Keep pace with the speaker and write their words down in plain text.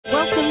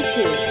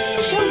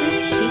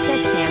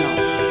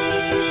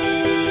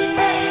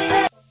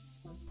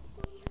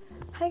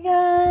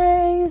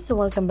So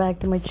welcome back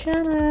to my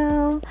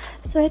channel.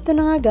 So ito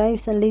na nga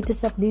guys, ang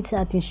latest update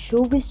sa ating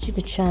showbiz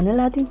chika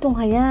channel, ating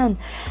tunghayan.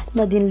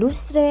 Nadine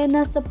lustre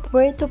nasa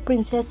Puerto,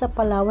 Prinsesa,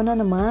 Palawan na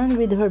naman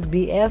with her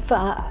BF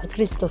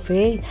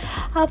Christopher.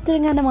 After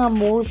nga ng mga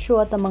mall show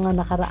at ang mga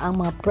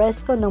nakaraang mga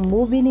press ko ng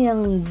movie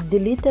niyang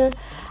Deleter,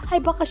 ay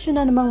bakasyon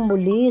na namang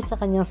muli sa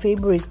kanyang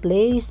favorite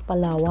place,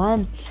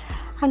 Palawan.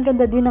 Ang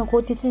ganda din ng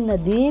kutis ni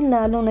Nadine,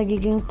 lalong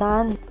nagiging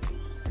tan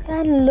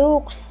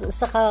looks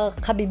sa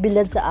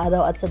kabibilad sa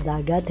araw at sa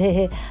dagat.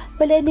 Hehe.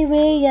 Well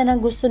anyway, yan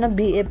ang gusto ng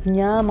BF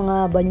niya.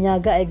 Mga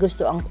banyaga ay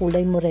gusto ang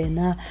kulay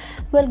morena.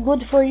 Well,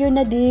 good for you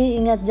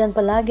Nadine. Ingat dyan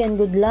palagi and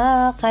good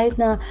luck. Kahit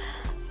na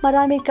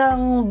marami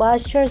kang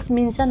bashers,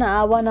 minsan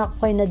naawa na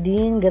ako kay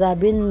Nadine.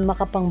 Grabe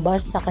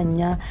makapang-bash sa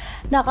kanya.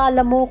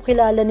 Nakala mo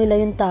kilala nila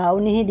yung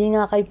tao ni hindi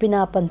nga kayo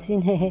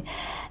pinapansin. Hehe.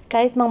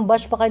 Kahit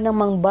mang-bash pa kayo ng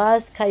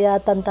mang-bash, kaya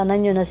tantanan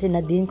nyo na si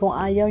Nadine. Kung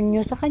ayaw nyo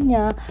sa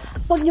kanya,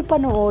 huwag nyo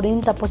panoorin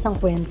tapos ang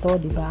kwento,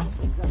 di ba?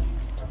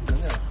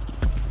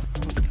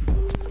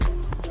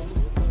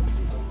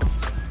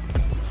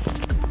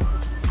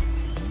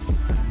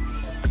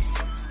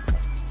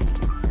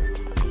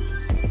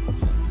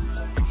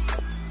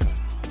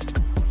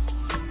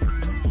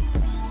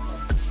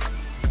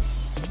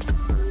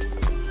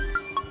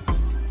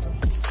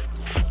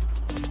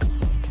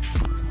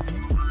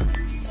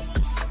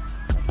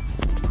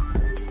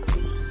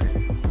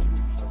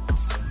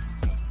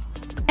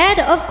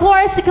 And of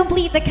course, to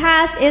complete the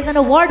cast is an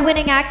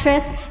award-winning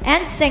actress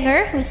and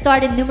singer who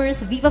starred in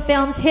numerous Viva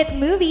Films hit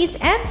movies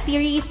and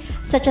series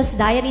such as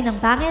Diary ng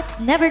Pangit,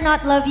 Never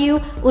Not Love You,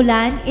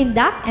 Ulan,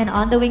 Indak, and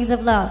On the Wings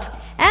of Love,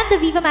 and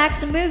the Viva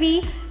Max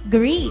movie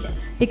Greed.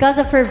 Because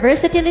of her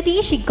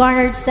versatility, she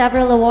garnered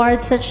several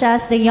awards such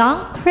as the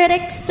Young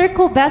Critics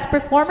Circle Best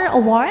Performer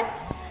Award,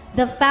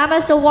 the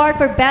famous award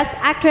for Best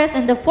Actress,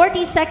 and the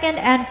 42nd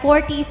and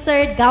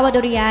 43rd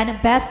Gawadorian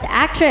Best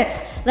Actress.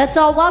 Let's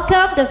all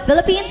welcome the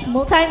Philippines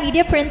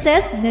multimedia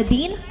princess,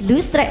 Nadine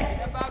Lustre.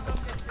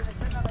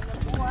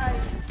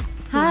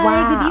 Hi,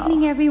 wow. Good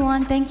evening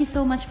everyone. Thank you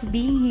so much for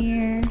being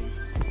here.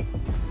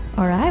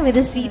 All right, with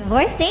a sweet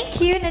voice.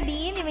 Thank you,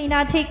 Nadine. You may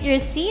now take your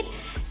seat.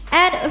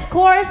 And of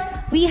course,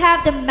 we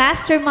have the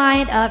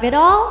mastermind of it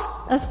all,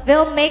 a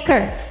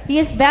filmmaker.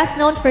 He is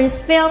best known for his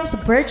films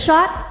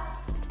Birdshot.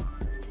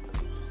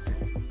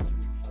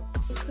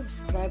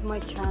 Subscribe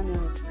my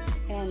channel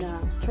and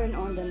turn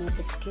on the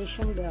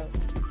notification bell.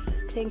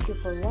 Thank you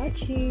for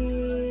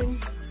watching.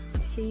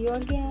 See you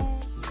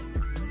again.